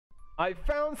I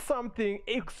found something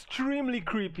extremely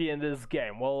creepy in this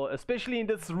game. Well, especially in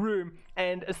this room,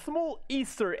 and a small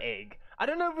Easter egg. I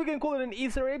don't know if we can call it an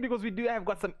Easter egg because we do have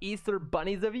got some Easter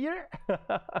bunnies over here.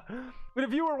 But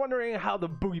if you were wondering how the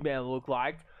Boogeyman looked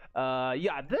like,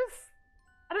 yeah, this,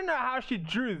 I don't know how she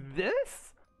drew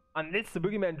this, unless the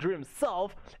Boogeyman drew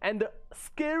himself. And the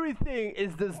scary thing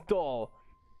is this doll.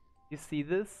 You see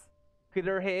this? Look at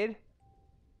her head.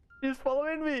 She's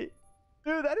following me.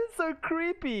 Dude, that is so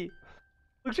creepy.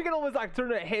 Look, she can almost like turn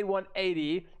her head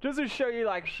 180 just to show you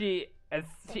like she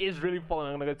is really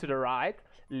following. I'm gonna go to the right,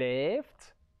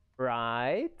 left,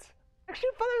 right. Actually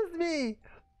follows me.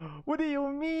 What do you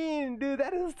mean, dude?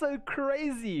 That is so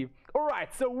crazy. All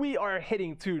right, so we are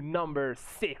heading to number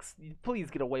 6. Please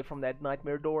get away from that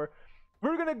nightmare door.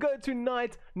 We're gonna go to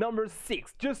night number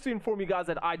 6. Just to inform you guys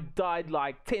that I died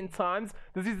like 10 times.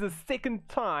 This is the second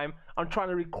time I'm trying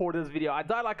to record this video. I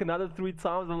died like another 3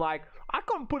 times. I'm like, I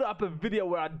can't put up a video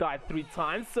where I died 3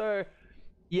 times. So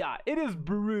yeah, it is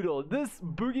brutal. This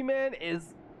Boogeyman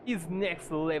is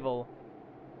next level.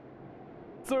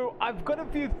 So I've got a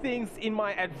few things in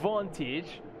my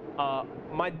advantage.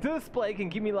 My display can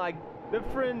give me like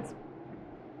different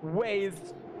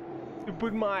ways to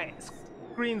put my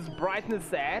screen's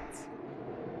brightness at.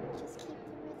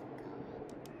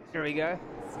 Here we go.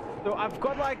 So I've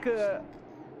got like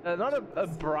not a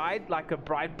bright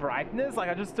brightness. Like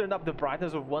I just turned up the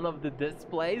brightness of one of the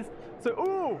displays. So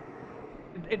ooh,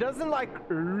 it doesn't like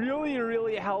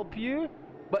really help you,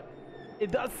 but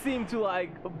it does seem to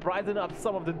like brighten up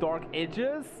some of the dark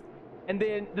edges. And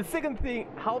then the second thing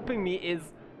helping me is,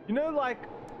 you know, like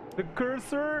the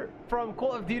cursor from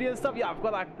Call of Duty and stuff. Yeah, I've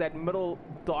got like that middle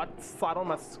dot side on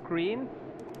my screen.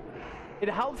 It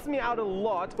helps me out a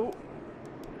lot. Ooh.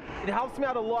 It helps me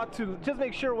out a lot to just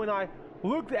make sure when I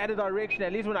look at a direction,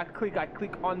 at least when I click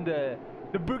on the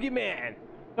Boogeyman.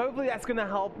 So hopefully that's gonna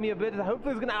help me a bit.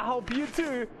 Hopefully it's gonna help you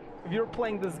too if you're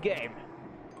playing this game.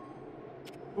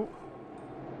 Ooh.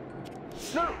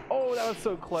 No! Oh, that was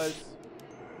so close.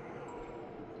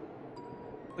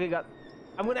 Okay, God.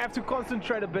 I'm gonna have to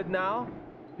concentrate a bit now,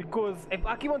 because if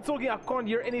I keep on talking, I can't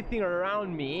hear anything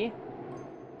around me.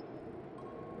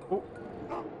 Oh.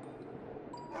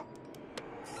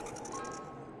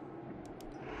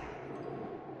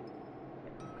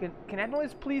 Can that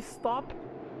noise please stop?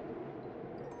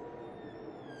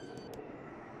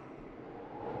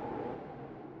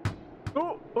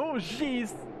 Oh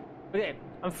jeez. Okay,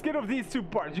 I'm scared of these two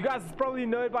parts. You guys probably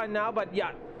know it by now, but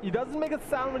yeah, he doesn't make a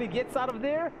sound when he gets out of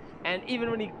there, and even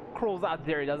when he crawls out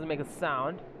there, he doesn't make a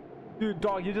sound. Dude,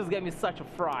 dog, you just gave me such a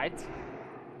fright.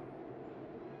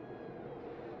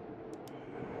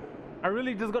 I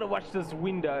really just gotta watch this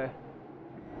window.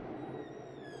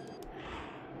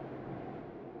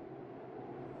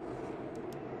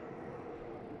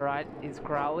 Right, he's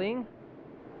growling.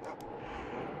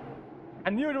 I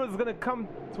knew it was gonna come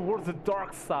towards the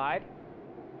dark side.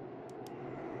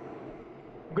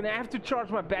 I'm gonna have to charge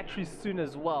my battery soon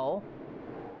as well.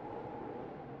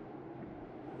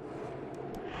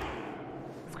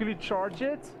 Let's quickly charge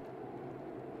it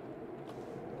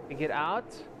and get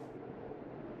out.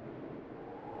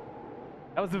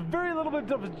 That was a very little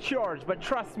bit of a charge, but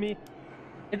trust me,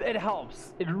 it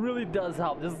helps. It really does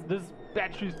help. This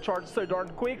battery's charged so darn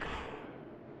quick.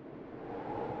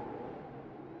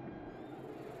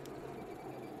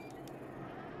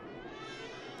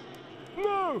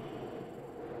 No!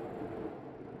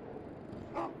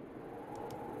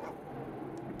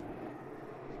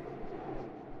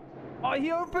 Oh,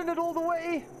 he opened it all the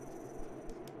way.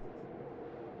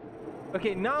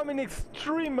 Okay, now I'm in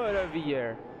extreme mode over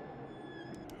here.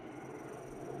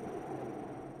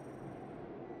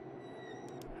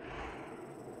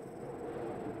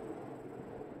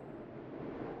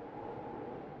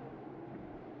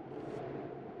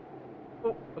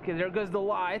 Oh, okay, there goes the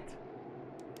light.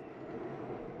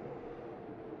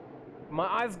 My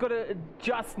eyes gotta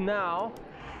adjust now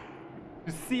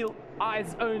to see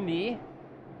eyes only.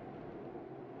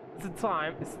 What's the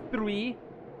time? It's 3.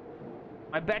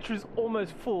 My battery's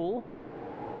almost full.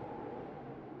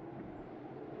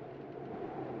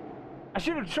 I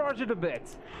should have charged it a bit.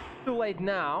 Too late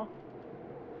now.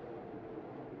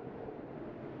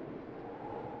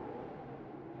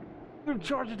 I'm gonna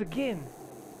charge it again.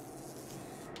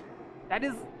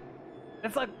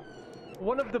 That's like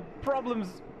one of the problems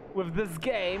with this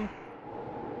game.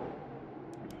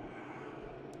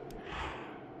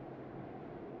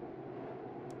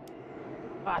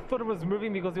 I thought it was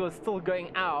moving because it was still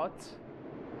going out.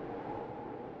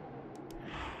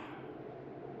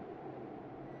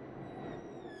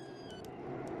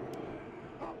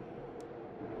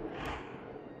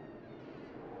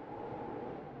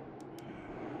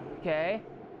 Okay.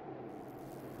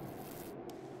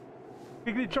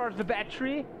 Quickly charge the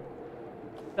battery.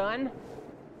 Done.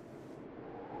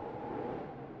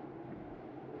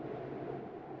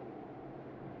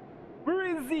 Where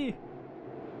is he?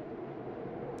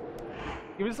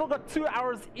 We still got 2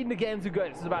 hours in the game to go.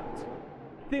 It's about,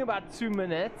 I think, about 2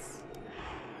 minutes.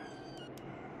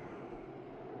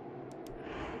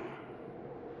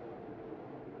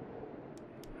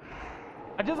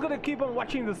 I'm just gonna keep on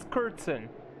watching this curtain.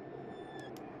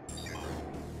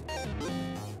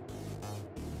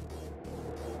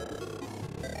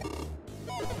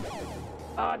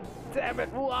 Oh, damn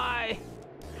it, why?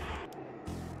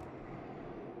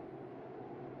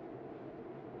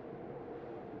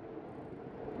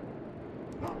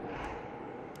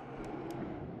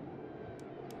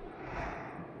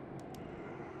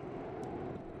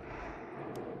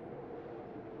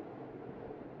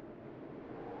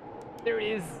 There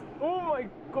it is. Oh my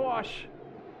gosh.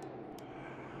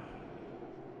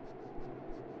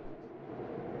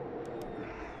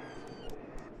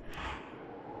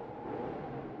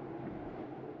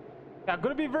 I'm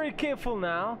gonna be very careful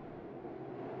now.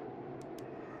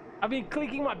 I've been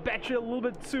clicking my battery a little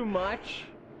bit too much.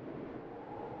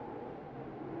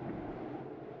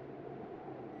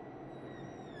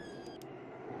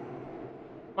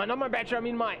 Not my battery, I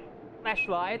mean my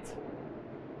flashlight.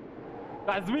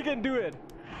 Guys, we can do it.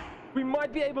 We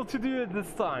might be able to do it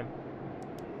this time.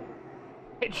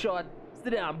 Headshot.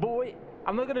 Sit down, boy.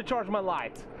 I'm not gonna charge my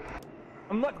light.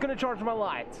 I'm not gonna charge my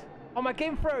light. Oh, my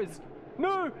game froze.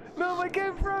 No, no, my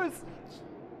game froze.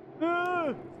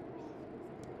 Oh,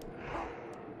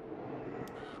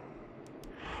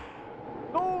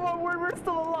 my word, we're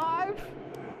still alive.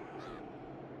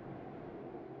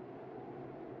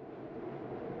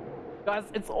 Guys,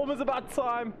 it's almost about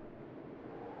time.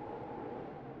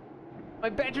 My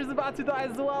battery's about to die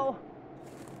as well.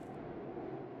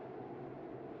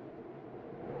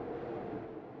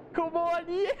 Come on,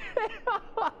 yeah!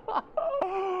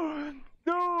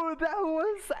 Dude, that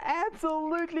was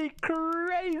absolutely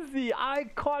crazy. I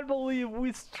can't believe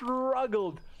we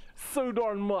struggled so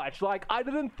darn much. Like, I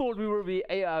didn't thought we were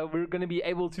gonna be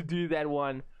able to do that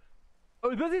one.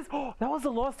 Oh, this is, oh, that was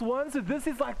the last one. So this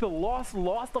is like the last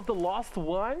of the last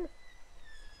one.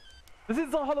 This is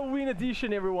the Halloween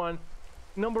edition, everyone.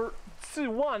 Number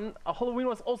 1, Halloween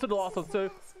was also the last one, so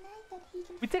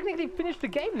we technically finished the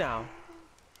game now.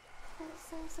 But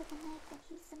it's also the night that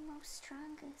he's the most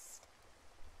strongest.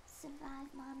 Survive,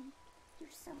 mommy. You're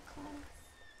so close.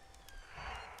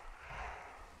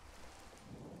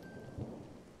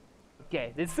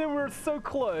 Okay, they say we're so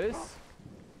close.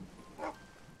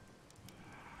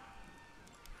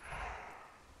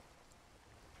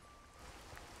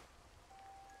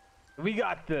 We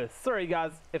got this. Sorry,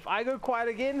 guys. If I go quiet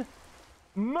again,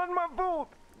 not my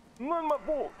fault. Not my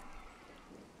fault.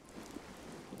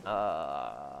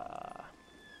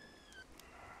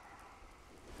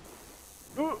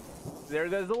 Ooh, there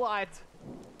goes the light.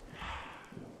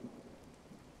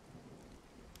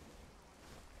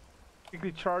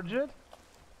 Quickly charge it.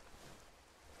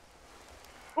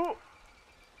 Ooh.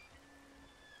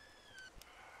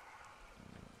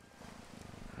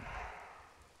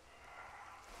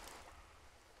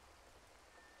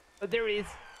 Oh, there he is.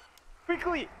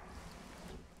 Quickly.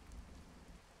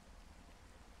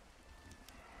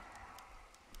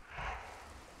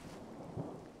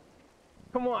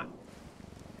 Come on.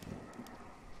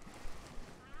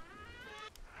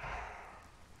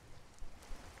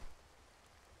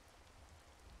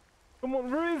 Come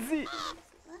on, where is he? He's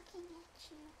looking at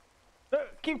you. No,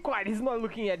 keep quiet, he's not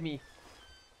looking at me.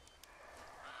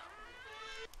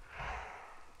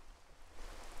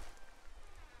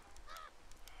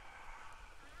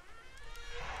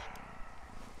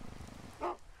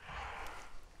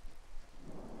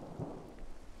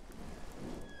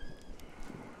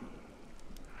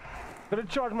 Gonna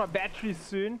charge my battery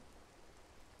soon.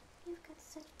 You've got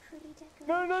such pretty decorations.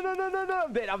 No, no, no, no, no, no.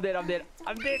 I'm dead, I'm dead, I'm dead.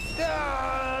 I'm dead.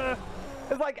 Ah!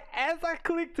 It's like, as I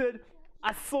clicked it,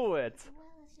 I saw it. As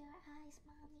well as your eyes,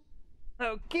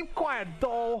 mommy. No, keep quiet,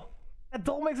 doll. That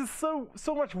doll makes it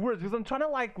so much worse because I'm trying to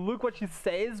like look what she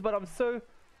says, but I'm so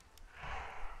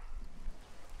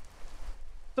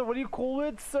what do you call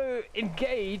it? So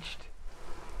engaged,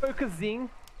 focusing.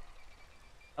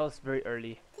 That was very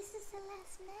early. This is the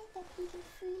last night that he can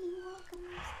freely walk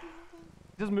amongst building.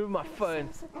 Just move my phone.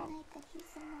 It's also the night that he's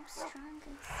the most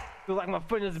strongest. Feels like my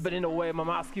phone has been in the way. My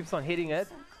mouse keeps on hitting it.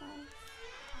 So close.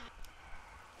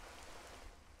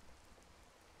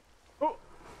 Oh.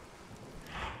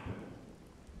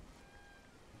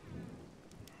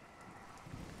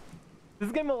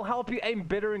 This game will help you aim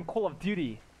better in Call of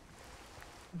Duty.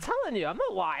 I'm telling you, I'm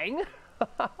not lying.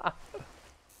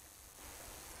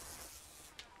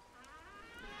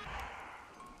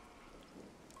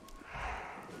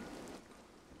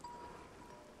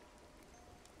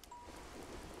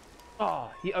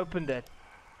 Oh, he opened it.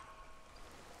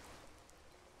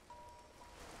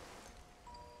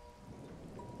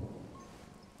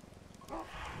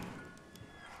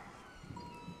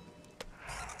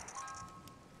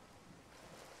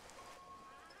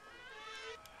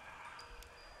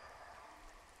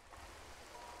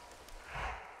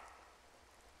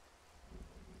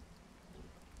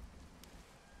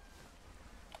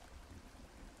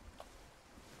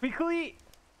 Quickly!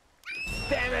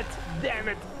 Damn it! Damn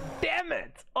it! Damn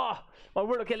it! Oh, my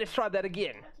word. Okay, let's try that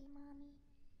again.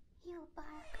 He'll bark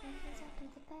when he's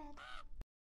under the bed.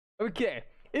 Okay,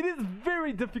 it is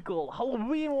very difficult.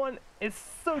 Halloween one is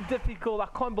so difficult. I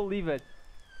can't believe it.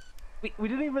 We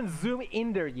didn't even zoom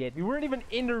in there yet. We weren't even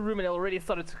in the room and it already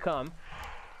started to come.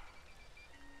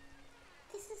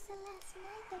 This is the last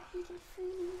night that he can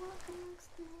freely walk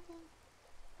amongst the living.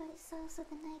 But it's also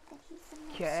the night that he's the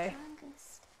most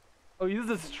strongest. Oh, he's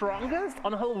the strongest?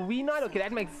 On Halloween night? Okay,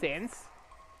 that makes sense.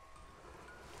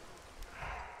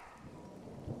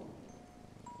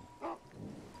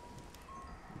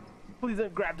 Please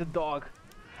don't grab the dog.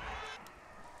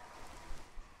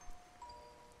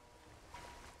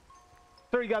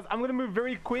 Sorry guys, I'm gonna move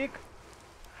very quick.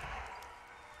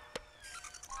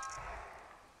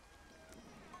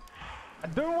 I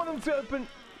don't want him to open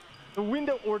the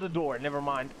window or the door. Never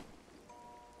mind.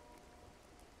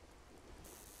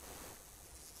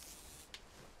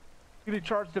 Gonna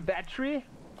charge the battery.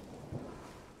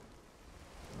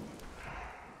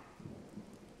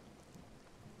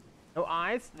 No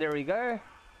eyes. There we go.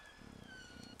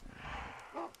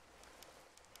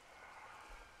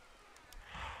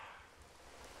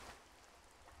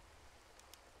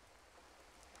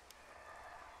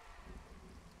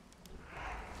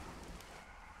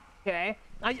 Okay.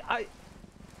 I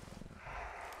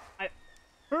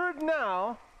heard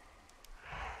now.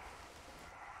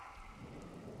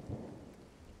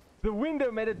 The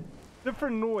window made a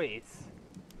different noise.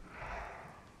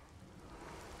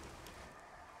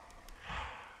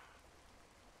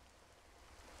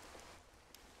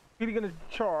 Really gonna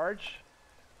charge.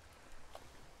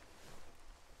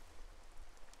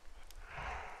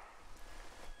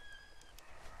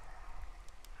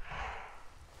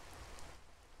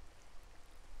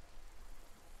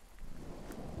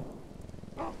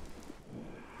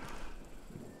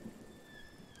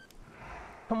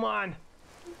 Come on.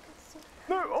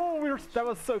 No, oh, that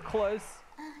was so close.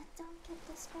 Don't get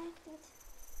distracted.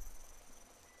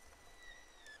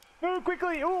 No,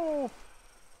 quickly, oh.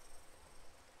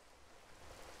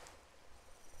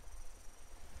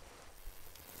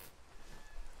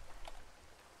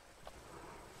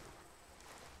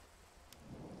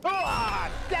 Ah,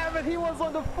 damn it, he was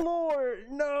on the floor.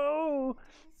 No.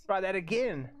 Try that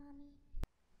again.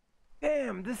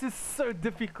 Damn, this is so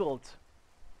difficult.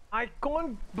 I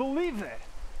can't believe it.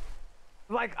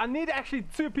 Like, I need actually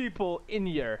 2 people in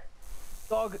here.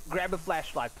 Dog, grab a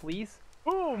flashlight, please.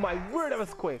 Oh, my word, that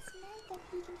was quick.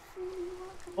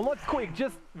 Well, not quick,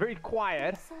 just very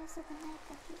quiet. It's also the night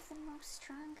that he's the most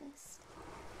strongest.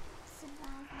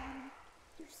 Survive, Mommy.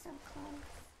 You're so close.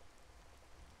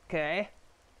 Okay.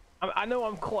 I know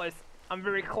I'm close. I'm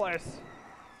very close.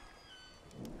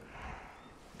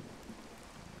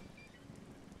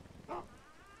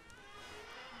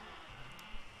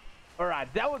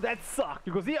 Alright, that sucked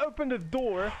because he opened the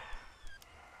door.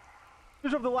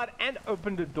 Switch off the light and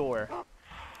opened the door.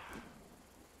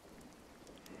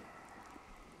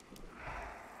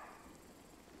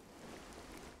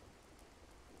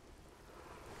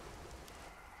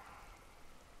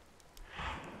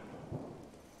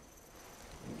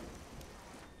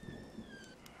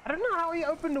 I don't know how he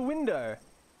opened the window.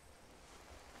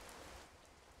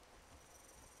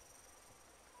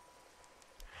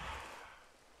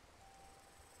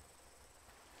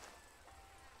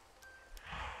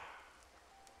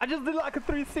 I just did like a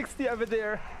 360 over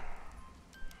there.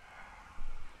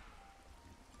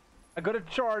 I got to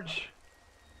charge.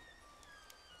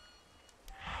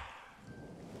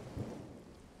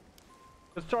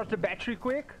 Let's charge the battery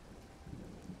quick.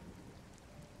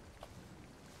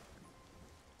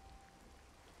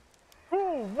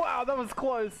 Oh, wow, that was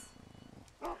close.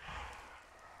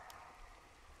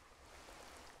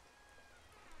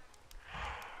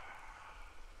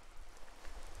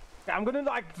 I'm gonna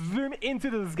like zoom into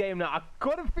this game now. I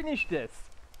gotta finish this.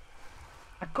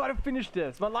 I gotta finish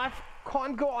this. My life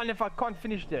can't go on if I can't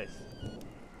finish this.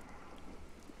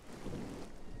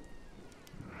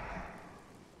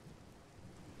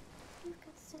 You've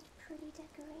got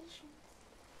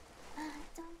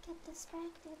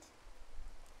distracted.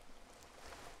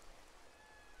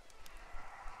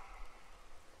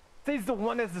 He's the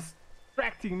one that's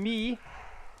distracting me.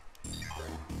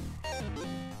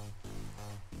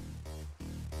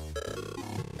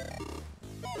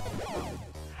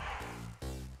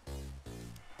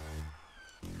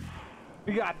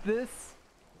 We got this.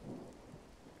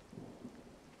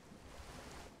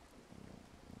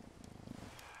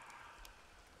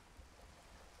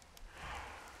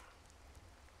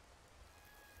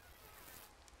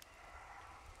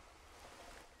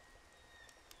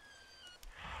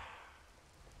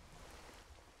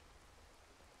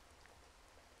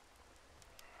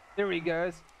 There he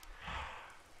goes.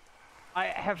 I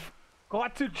have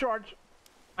got to charge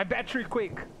my battery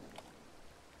quick.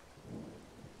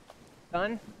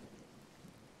 Done.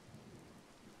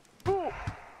 Ooh.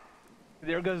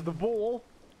 There goes the ball.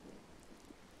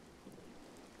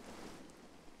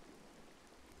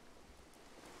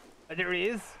 There he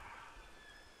is.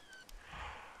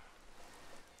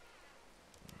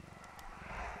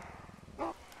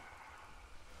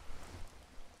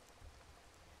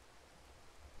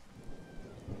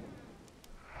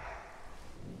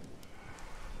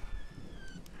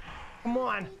 Come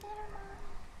on.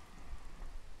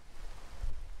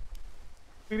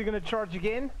 We're gonna charge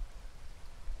again.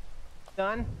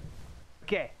 Done.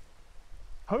 Okay.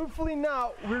 Hopefully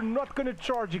now we're not gonna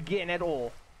charge again at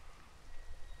all.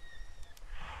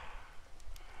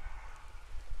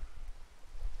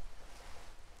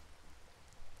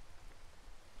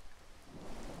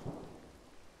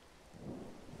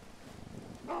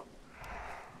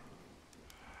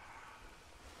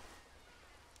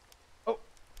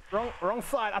 Oh, wrong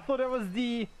side. I thought that was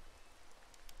the...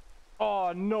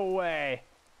 Oh, no way.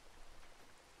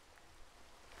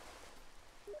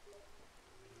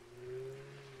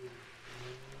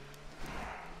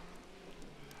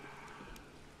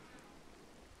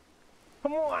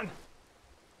 Come on.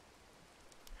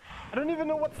 I don't even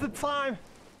know what's the time.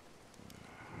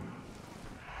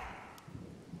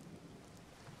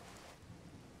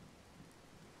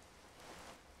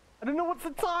 I don't know what's the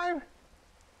time.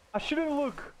 I shouldn't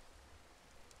look.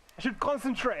 I should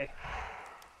concentrate.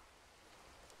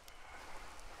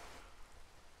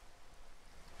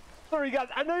 Sorry guys,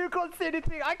 I know you can't see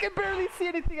anything. I can barely see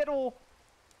anything at all.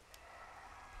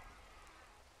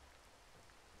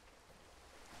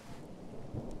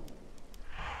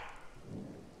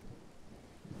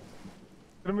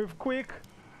 Gonna move quick.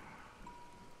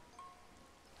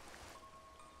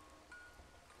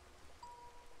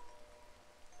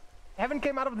 I haven't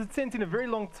came out of the tent in a very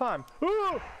long time.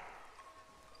 Ooh!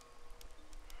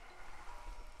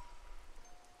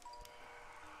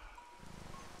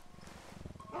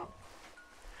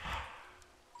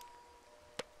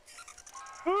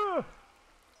 Ooh!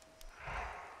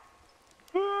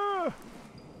 Ooh!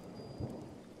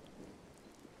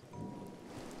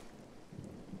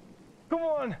 Come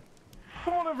on!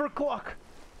 Come on, Overclock!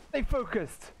 Stay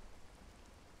focused!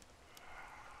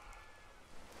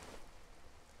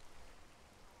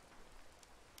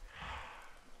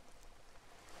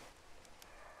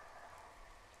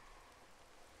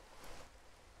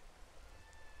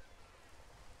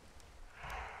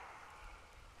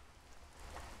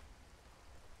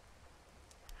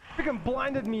 Freaking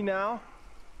blinded me now.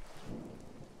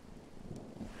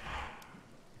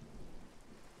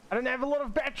 I don't have a lot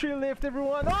of battery left,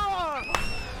 everyone. Ah!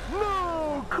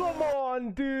 No! Come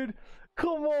on, dude.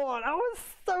 Come on. I was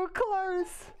so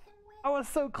close. I was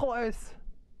so close.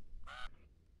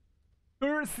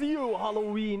 Curse you,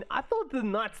 Halloween. I thought the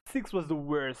Night 6 was the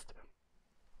worst.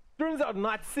 Turns out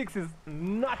Night 6 is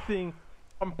nothing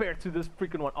compared to this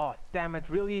freaking one. Oh, damn it.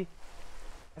 Really?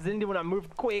 As in when I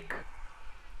moved quick,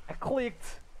 I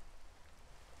clicked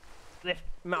left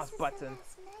mouse button.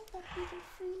 This was the last night that we can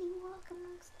freely walk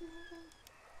amongst the living.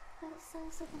 But it's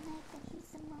also the night that he's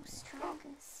the most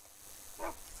strongest.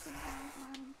 Survive,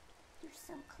 Mommy. You're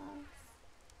so close.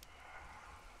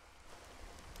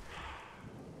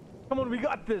 Come on, we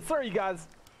got this. Sorry, guys.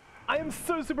 I am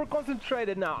so super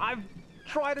concentrated now. I've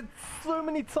tried it so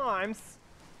many times.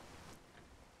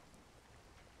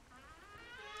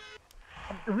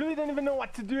 I really don't even know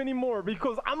what to do anymore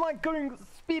because I'm like going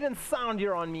speed and sound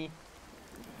here on me.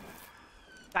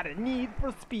 Got a need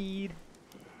for speed.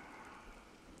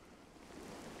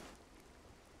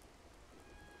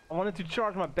 I wanted to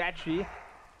charge my battery.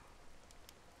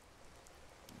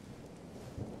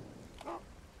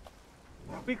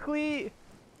 Quickly.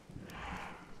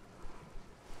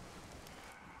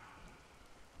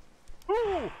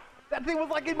 Ooh! That thing was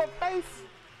like in my face!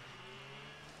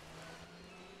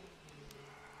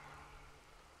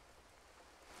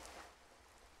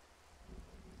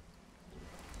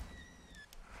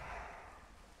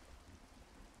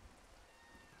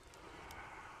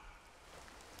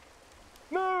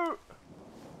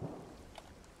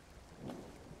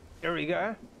 There we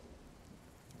go.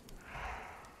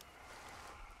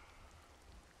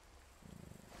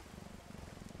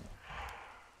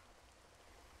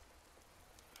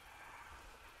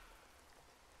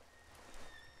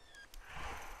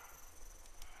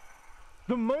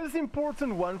 The most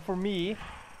important one for me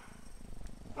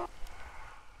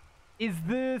is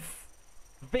this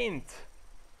vent.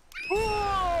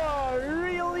 Oh,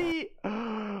 really?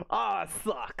 Ah,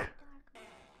 suck.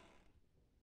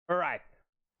 Alright.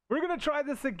 We're gonna try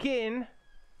this again.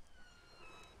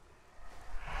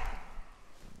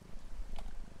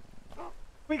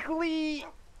 Quickly.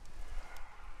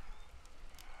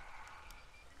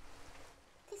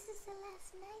 This is the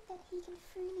last night that he can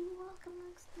freely walk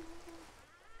amongst the living.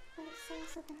 But it's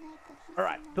also the night that he's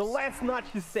Alright, the last night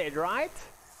you said, right?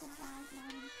 Survive,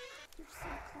 Mommy. You're so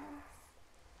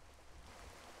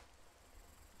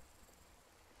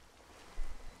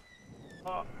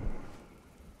close. Oh.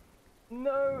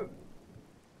 No.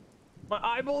 My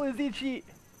eyeball is itchy.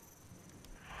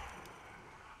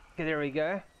 Okay, there we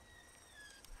go.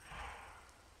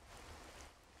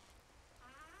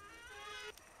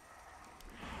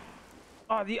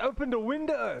 Oh, they opened a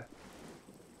window.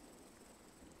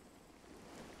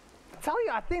 I tell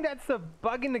you, I think that's a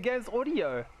bug in the game's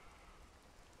audio.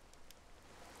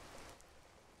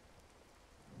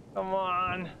 Come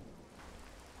on.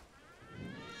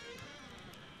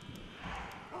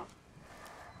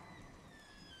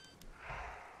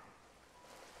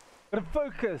 Gotta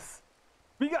focus.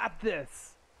 We got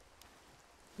this.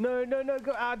 No, no, no.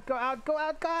 Go out, go out, go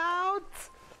out, go out.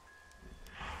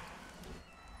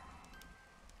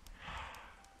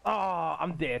 Oh,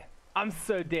 I'm dead. I'm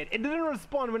so dead. It didn't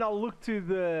respond when I looked to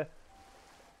the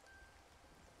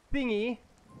thingy.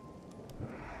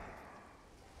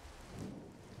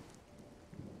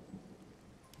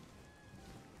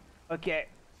 Okay.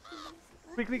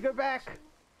 Quickly go back.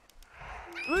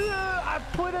 I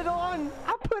put it on.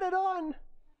 I put it on.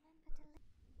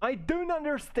 I don't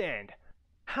understand.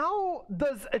 How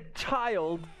does a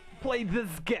child play this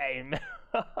game?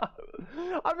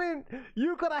 I mean,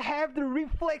 you gotta have the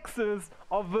reflexes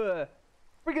of a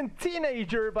freaking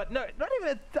teenager, but no, not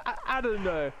even. I don't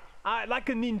know. Like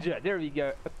a ninja. There we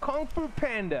go. A Kung Fu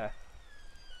Panda.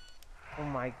 Oh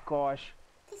my gosh.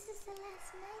 This is the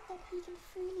last night that he can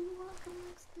freely walk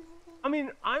amongst the living. I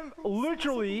mean, I'm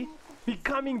literally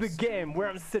becoming the game where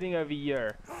I'm sitting over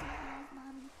here. Survive,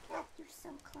 Mommy. You're so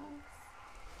close.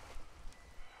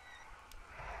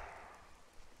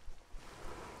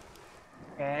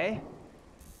 Okay.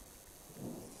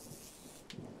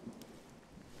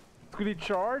 Quickly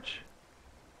charge.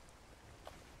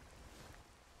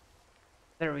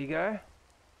 There we go.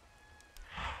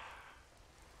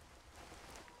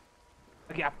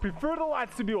 Okay, I prefer the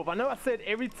lights to be off. I know I said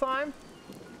every time.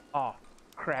 Oh,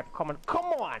 crap. Come on. Come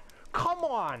on. Come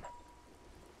on.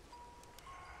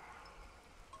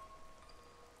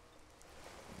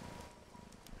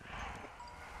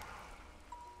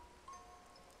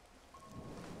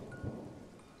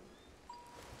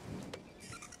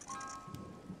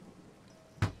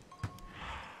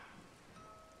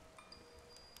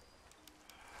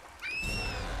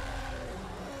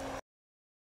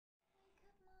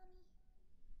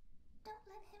 Don't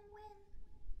let him win.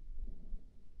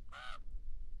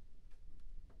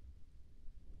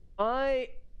 I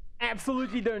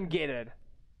absolutely don't get it.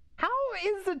 How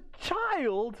is a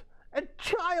child,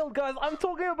 guys, I'm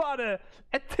talking about a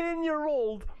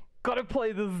 10-year-old gotta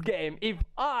play this game if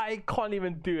I can't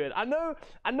even do it. I know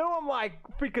I'm like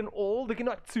freaking old, okay,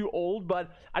 not too old,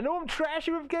 but I know I'm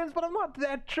trashy with games, but I'm not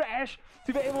that trash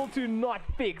to be able to not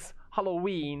fix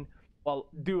Halloween. Well,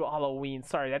 do Halloween.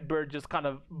 Sorry, that bird just kind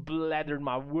of blattered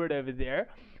my word over there.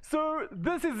 So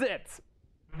this is it.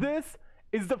 This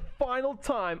is the final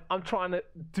time I'm trying to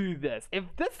do this. If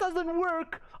this doesn't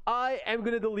work, I am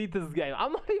gonna delete this game.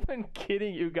 I'm not even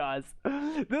kidding you guys.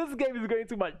 This game is going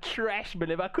to my trash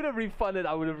bin. If I could have refunded,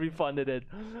 I would have refunded it.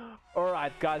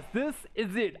 Alright guys, this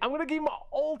is it. I'm gonna give my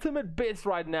ultimate best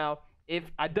right now. If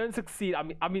I don't succeed,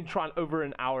 I've been trying over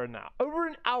an hour now. Over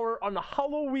an hour on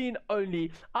Halloween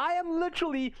only. I am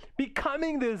literally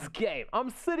becoming this game. I'm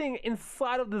sitting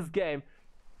inside of this game.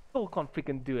 Still can't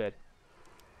freaking do it.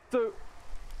 So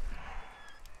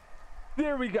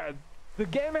there we go. The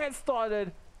game has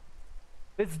started.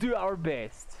 Let's do our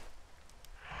best.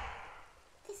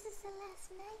 This is the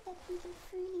last night that he can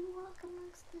freely walk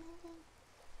amongst the living.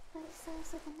 But it's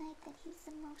also the night that he's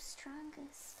the most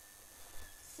strongest.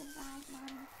 Survive,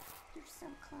 Mommy. You're so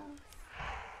close.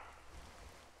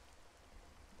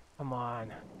 Come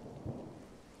on.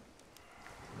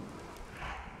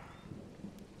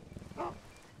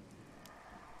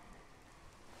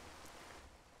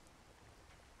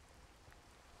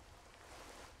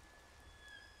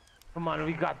 Come on,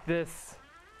 we got this.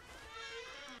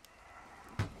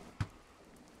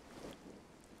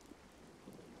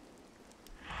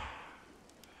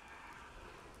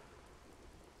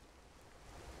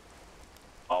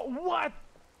 Oh, what?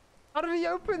 How did he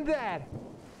open that?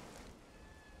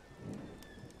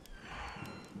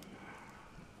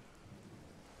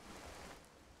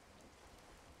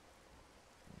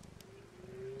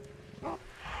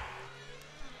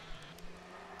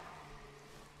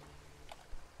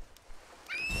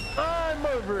 I'm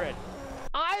over it.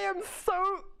 I am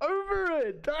so over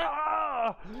it.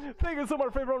 Ah! Thank you so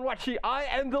much for everyone watching. I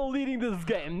am deleting this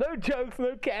game. No jokes,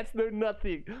 no cats, no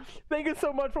nothing. Thank you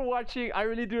so much for watching. I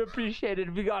really do appreciate it.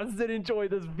 If you guys did enjoy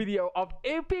this video of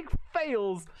epic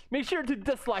fails, make sure to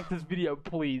dislike this video,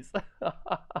 please.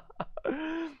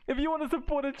 If you want to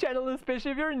support the channel,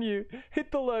 especially if you're new,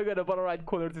 hit the logo in the bottom right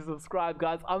corner to subscribe,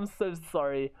 guys. I'm so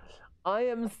sorry. I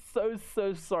am so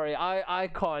sorry. I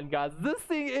can't, guys. This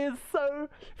thing is so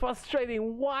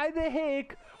frustrating. Why the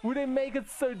heck would they make it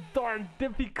so darn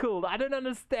difficult? I don't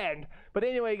understand. But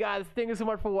anyway, guys, thank you so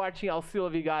much for watching. I'll see all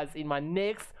of you guys in my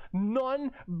next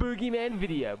non-Boogeyman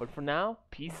video. But for now,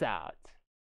 peace out.